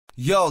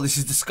Yo, this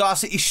is the Scar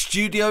City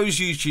Studios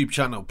YouTube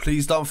channel.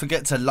 Please don't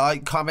forget to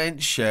like,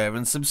 comment, share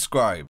and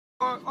subscribe.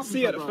 I'll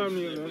see you at the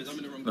family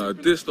event. No,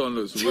 this one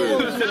looks weird.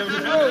 This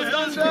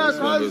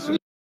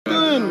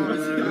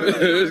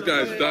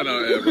guy's done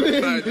out here,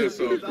 bro. Find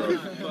yourself, bro.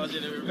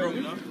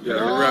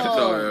 Yeah, wrecked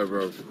out here,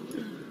 bro.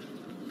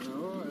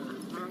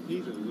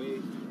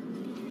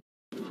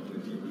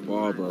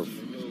 Bar, bro.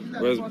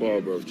 Where's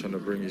Bar, bro? Trying to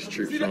bring his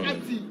troops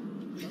on.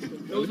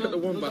 Look at the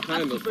one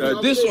behind us.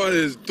 This one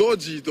is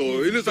dodgy,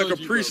 though. He looks like a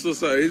priest or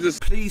something.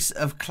 Police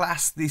have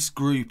classed this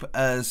group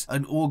as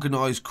an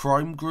organised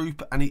crime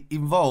group, and it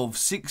involves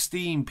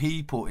 16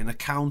 people in a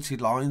county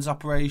lines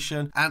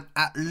operation, and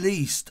at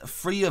least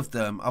 3 of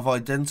them have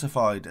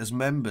identified as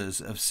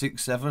members of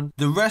 6-7.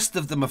 The rest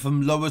of them are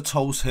from Lower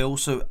Tulse Hill,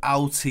 so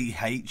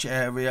LTH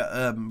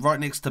area, right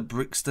next to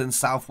Brixton,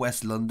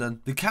 southwest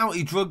London. The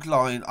county drug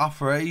line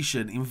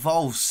operation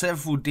involves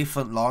several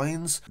different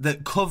lines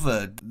that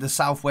covered the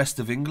southwest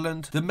of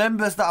England. The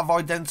members that I've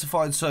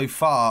identified so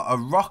far are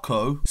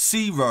Rocko,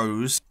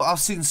 C-Rose. I've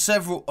seen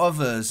several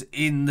others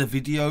in the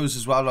videos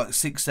as well, like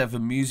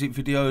 6-7 music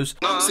videos.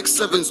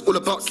 6-7's all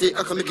about cake.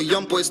 I can make a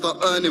young boy start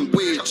earning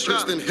wage.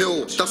 Brixton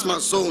Hill, that's my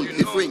zone.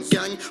 If we ain't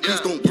gang,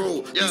 please don't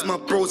grow. These my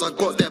bros, I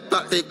got their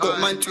back. They got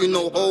mine too,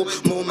 no hole.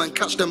 More man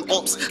catch them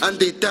ops and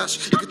they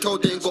dash. You can tell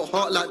they ain't got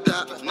heart like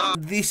that.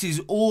 This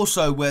is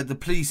also where the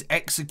police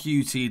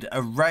executed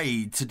a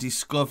raid to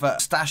discover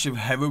a stash of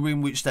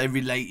heroin, which they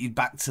related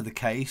back to the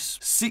case.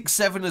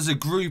 6-7 as a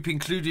group,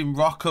 including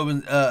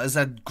Rocko, has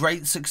had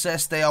great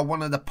success. They are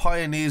one of the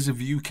pioneers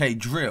of UK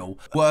drill,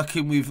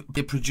 working with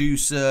the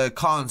producer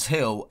Carnes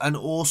Hill and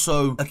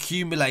also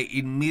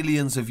accumulating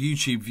millions of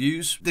YouTube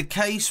views. The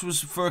case was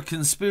for a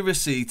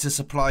conspiracy to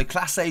supply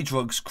Class A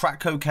drugs,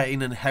 crack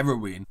cocaine and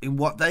heroin in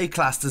what they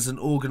classed as an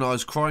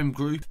organised crime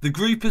group. The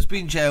group has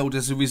been jailed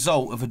as a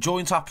result of a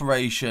joint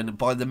operation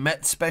by the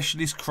Met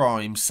Specialist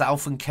Crime,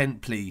 South and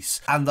Kent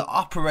Police and the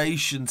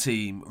operation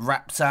team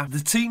Raptor. The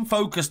team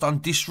focused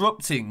on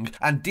disrupting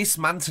and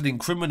dismantling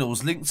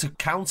criminals linked to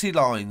county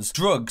lines,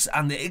 drugs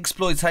and the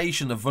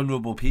exploitation of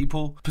vulnerable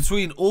people.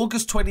 Between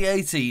August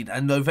 2018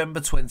 and November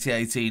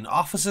 2018,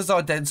 officers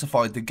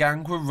identified the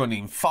gang were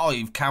running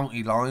 5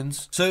 county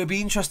lines. So it'd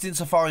be interesting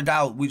to find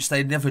out, which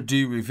they never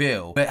do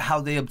reveal, but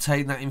how they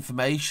obtain that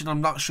information.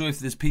 I'm not sure if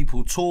there's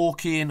people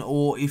talking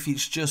or if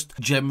it's just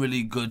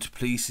generally good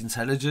police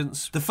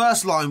intelligence. The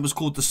first line was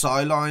called the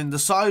Psy Line. The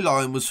Psy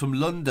Line was from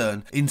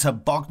London into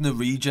Bognor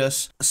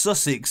Regis,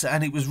 Sussex,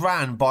 and it was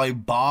ran by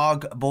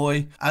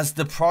Bamgboye as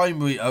the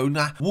primary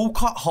owner.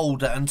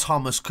 Walcott-Holder and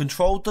Thomas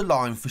controlled the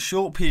line for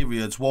short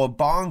periods while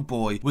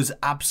Bamgboye was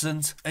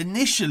absent.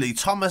 Initially,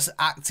 Thomas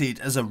acted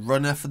as a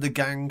runner for the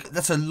gang.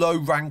 That's a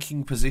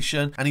low-ranking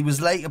position, and he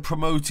was later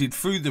promoted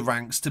through the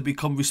ranks to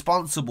become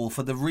responsible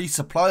for the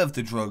resupply of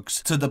the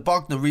drugs to the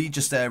Bognor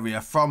Regis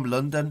area from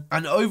London,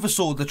 and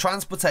oversaw the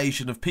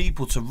transportation of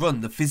people to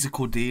run the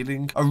physical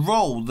dealing, a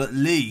role that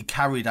Leigh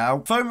carried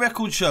out. Phone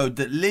records showed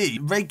that Leigh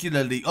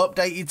regularly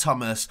updated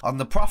Thomas on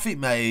the profit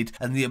made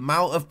and the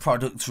amount of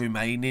product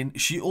remaining.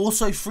 She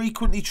also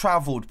frequently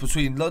travelled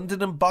between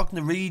London and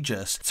Bognor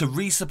Regis to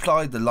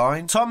resupply the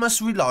line.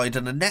 Thomas relied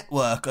on a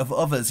network of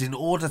others in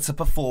order to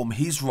perform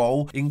his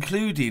role,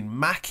 including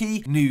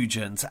Mackey,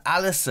 Nugent,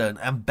 Allison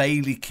and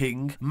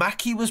Bailey-King.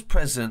 Mackey was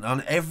present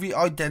on every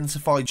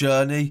identified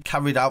journey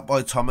carried out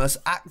by Thomas,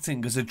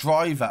 acting as a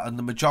driver on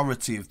the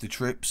majority of the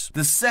trips.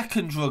 The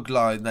second drug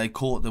line they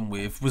caught them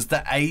with was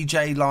the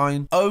AJ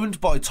line, owned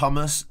by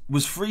Thomas,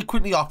 was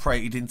frequently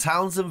operated in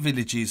towns and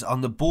villages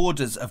on the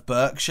borders of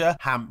Berkshire,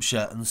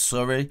 Hampshire and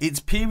Surrey. Its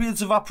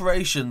periods of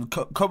operation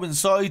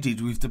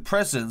coincided with the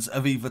presence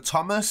of either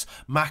Thomas,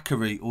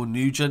 Mackey or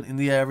Nugent in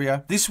the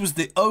area. This was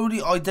the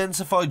only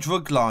identified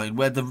drug line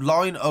where the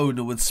line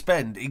owner would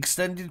spend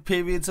extended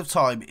periods of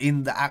time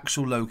in the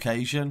actual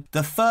location.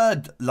 The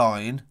third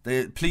line,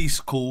 the police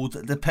called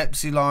the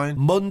Pepsi line.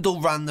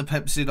 Mundell ran the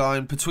Pepsi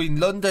line between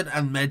London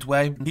and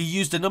Medway. He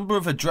used a number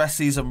of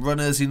addresses and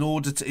runners in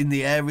order to in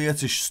the area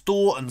to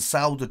store and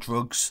sell the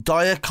drugs.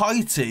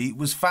 Diakite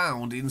was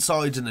found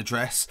inside an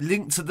address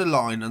linked to the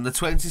line on the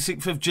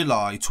 26th of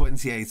July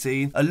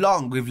 2018,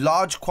 along with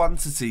large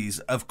quantities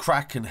of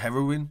crack and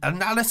heroin.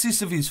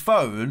 Analysis of his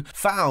phone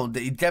found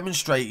that he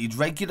demonstrated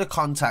regular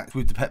contact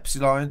with the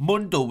Pepsi line.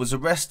 Mundell was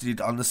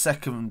arrested on the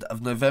 2nd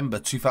of November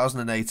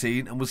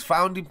 2018 and was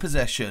found in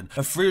possession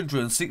of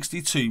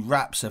 362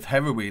 wraps of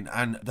heroin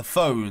and the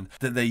phone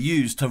that they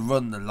used to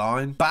run the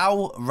line.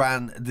 Bow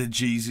ran the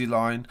Jeezy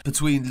line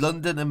between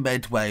London and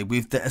Medway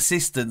with the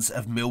assistance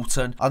of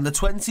Milton. On the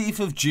 20th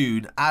of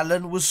June,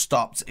 Allen was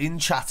stopped in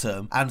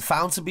Chatham and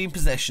found to be in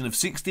possession of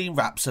 16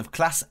 wraps of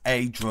Class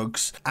A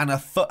drugs and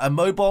a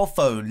mobile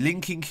phone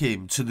linking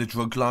him to the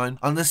drug line.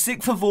 On the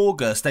 6th of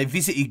August, they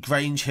visited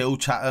Grange Hill,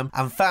 Chatham,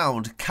 and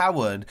found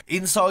Cowan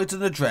inside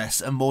an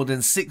address and more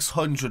than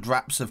 600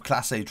 wraps of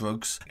Class A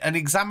drugs. An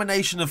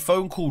examination of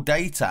phone call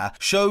data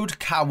showed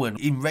Cowan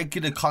in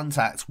regular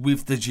contact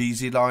with the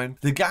Jeezy line.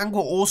 The gang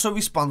were also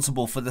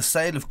responsible for the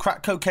sale of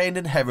crack cocaine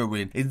and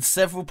heroin in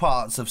several several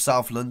parts of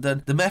South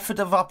London. The method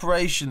of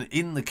operation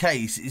in the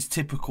case is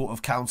typical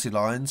of county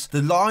lines.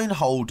 The line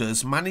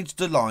holders managed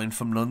the line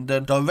from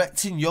London,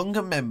 directing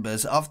younger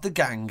members of the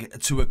gang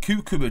to a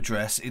cuckoo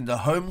address in the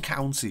home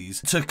counties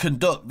to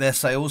conduct their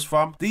sales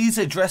from. These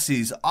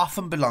addresses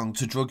often belong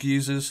to drug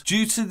users.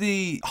 Due to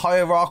the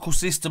hierarchical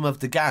system of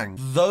the gang,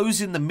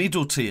 those in the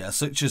middle tier,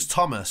 such as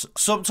Thomas,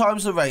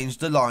 sometimes arranged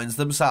the lines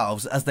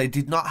themselves as they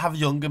did not have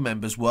younger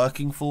members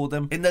working for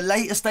them. In the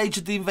later stage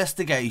of the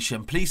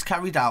investigation, police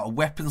carried out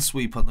a weapon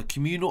sweep on the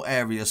communal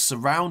areas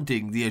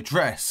surrounding the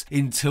address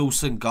in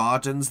Tilson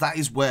Gardens. That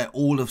is where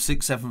all of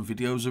 6-7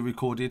 videos are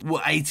recorded.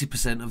 Well,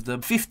 80% of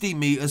them. 50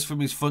 metres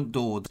from his front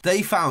door,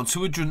 they found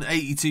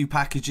 282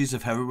 packages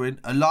of heroin,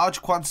 a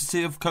large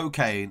quantity of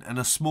cocaine and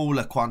a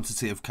smaller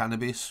quantity of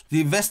cannabis.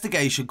 The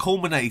investigation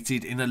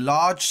culminated in a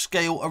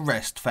large-scale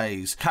arrest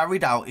phase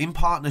carried out in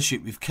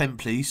partnership with Kent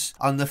Police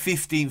on the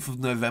 15th of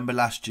November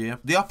last year.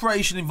 The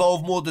operation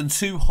involved more than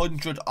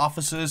 200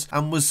 officers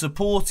and was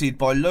supported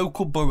by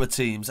local borough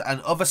teams and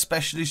other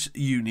specialist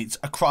units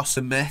across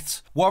the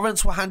Met.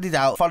 Warrants were handed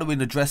out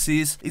following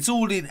addresses. It's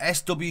all in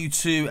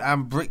SW2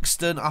 and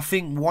Brixton. I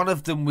think one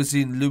of them was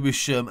in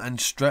Lewisham and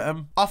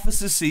Streatham.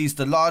 Officers seized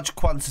a large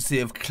quantity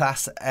of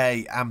Class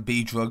A and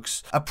B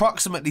drugs.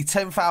 Approximately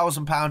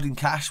 £10,000 in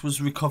cash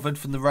was recovered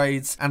from the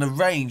raids and a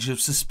range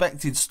of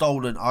suspected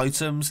stolen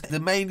items. The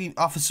main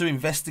officer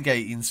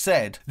investigating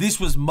said this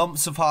was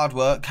months of hard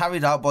work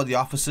carried out by the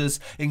officers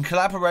in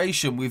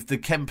collaboration with the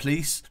Kent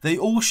Police. They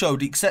all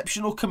showed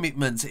exceptional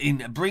commitment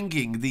in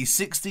bringing these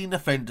 16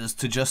 offenders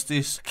to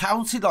justice.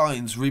 County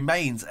lines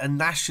remains a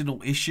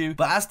national issue,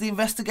 but as the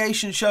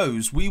investigation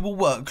shows, we will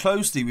work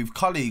closely with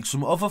colleagues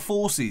from other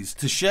forces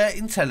to share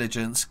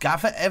intelligence,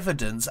 gather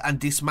evidence and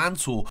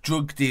dismantle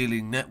drug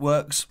dealing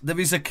networks. There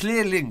is a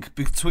clear link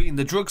between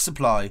the drug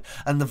supply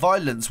and the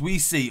violence we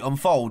see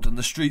unfold on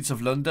the streets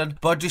of London.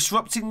 By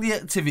disrupting the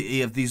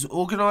activity of these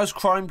organised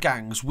crime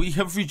gangs, we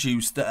have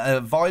reduced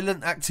the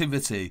violent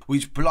activity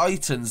which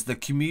blightens the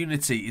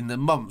community in the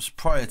months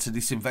prior to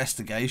this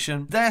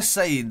investigation. They're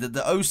saying that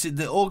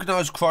the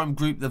organised crime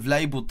group they've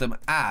labelled them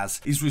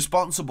as is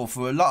responsible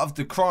for a lot of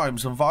the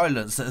crimes and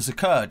violence that has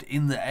occurred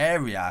in the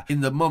area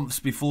in the months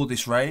before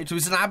this raid. So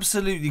it's an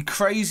absolutely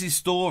crazy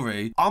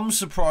story. I'm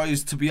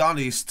surprised, to be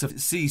honest, to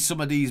see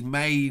some of these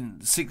main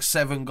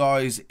 6-7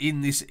 guys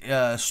in this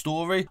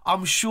story.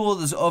 I'm sure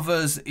there's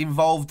others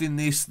involved in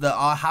this that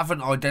I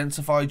haven't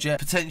identified yet.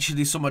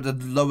 Potentially some of the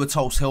Lower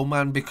Tulse Hill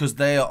man, because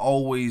they are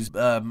always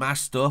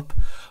masked up.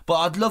 But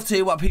I'd love to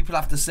hear what people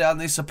have to say on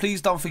this, so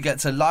please don't forget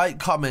to like,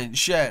 comment,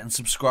 share and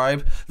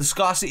subscribe. The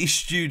Scarcity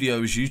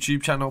Studios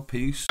YouTube channel.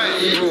 Peace.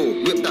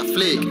 Bro, whip that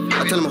flick.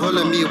 I tell them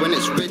holler me when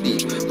it's ready.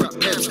 Rap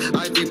peps,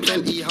 I do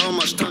plenty. How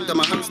much time did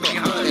my hands start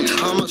hurting?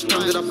 How much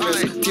time did I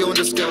press T on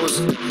the scales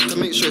to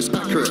make sure it's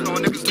accurate?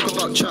 We talk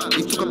about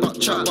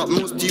chat, but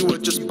most of you were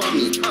just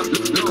bummy.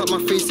 Look at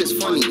my face, it's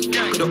funny.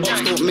 Cause the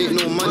ops don't make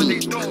no money,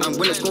 and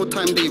when it's go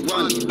time they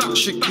run.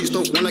 Shit,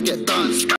 don't wanna get done.